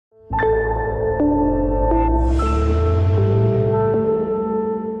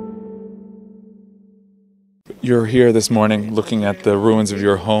You're here this morning looking at the ruins of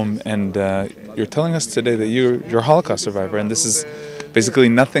your home, and you're telling us today that you're a Holocaust survivor, and this is basically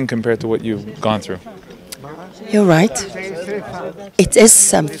nothing compared to what you've gone through. You're right. It is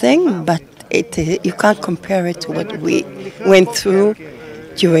something, but you can't compare it to what we went through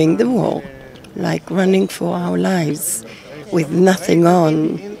during the war, like running for our lives with nothing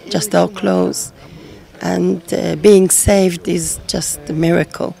on, just our clothes. And being saved is just a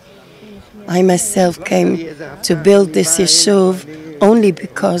miracle. I myself came to build this yeshuv only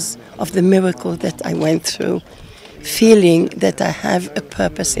because of the miracle that I went through, feeling that I have a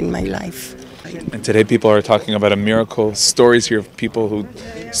purpose in my life. And today people are talking about a miracle, stories here of people who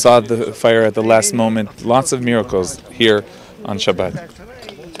saw the fire at the last moment, lots of miracles here on Shabbat.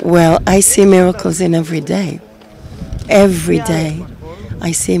 Well, I see miracles in every day. Every day.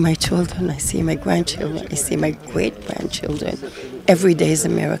 I see my children, I see my grandchildren, I see my great-grandchildren. Every day is a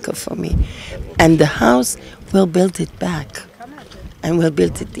miracle for me. And the house will build it back, and we'll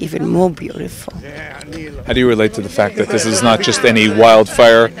build it even more beautiful. How do you relate to the fact that this is not just any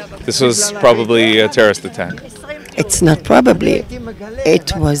wildfire? This was probably a terrorist attack. It's not probably.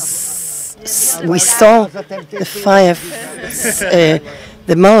 It was. We saw the fire,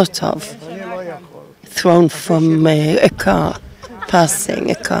 the Molotov, thrown from a car, passing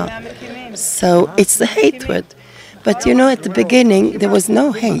a car. So it's the hatred. But you know, at the beginning, there was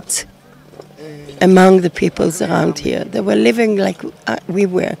no hate among the peoples around here. They were living like we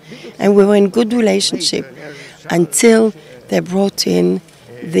were, and we were in good relationship until they brought in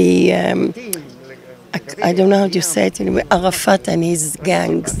the, I don't know how to say it anyway, Arafat and his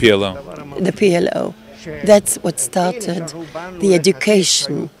gangs. PLO. The PLO. That's what started the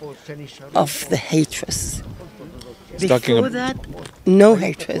education of the hatred. Before that, no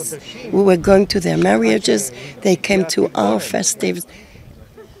hatred. We were going to their marriages, they came to our festives.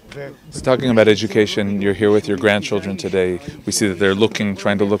 So talking about education, you're here with your grandchildren today. We see that they're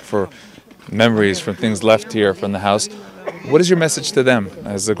trying to look for memories from things left here from the house. What is your message to them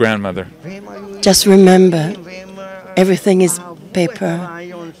as a grandmother? Just remember, everything is paper,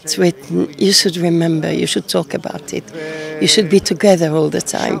 it's written. You should remember, you should talk about it. You should be together all the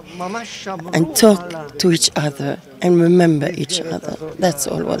time and talk to each other and remember each other. That's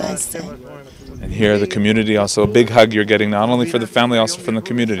all what I say. And here, the community also, a big hug you're getting, not only for the family, also from the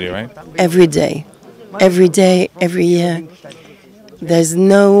community, right? Every day, every year. There's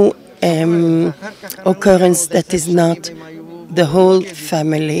no occurrence that is not the whole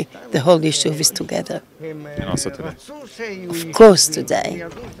family, the whole yeshuv is together. And also today. Of course today.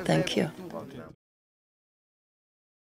 Thank you.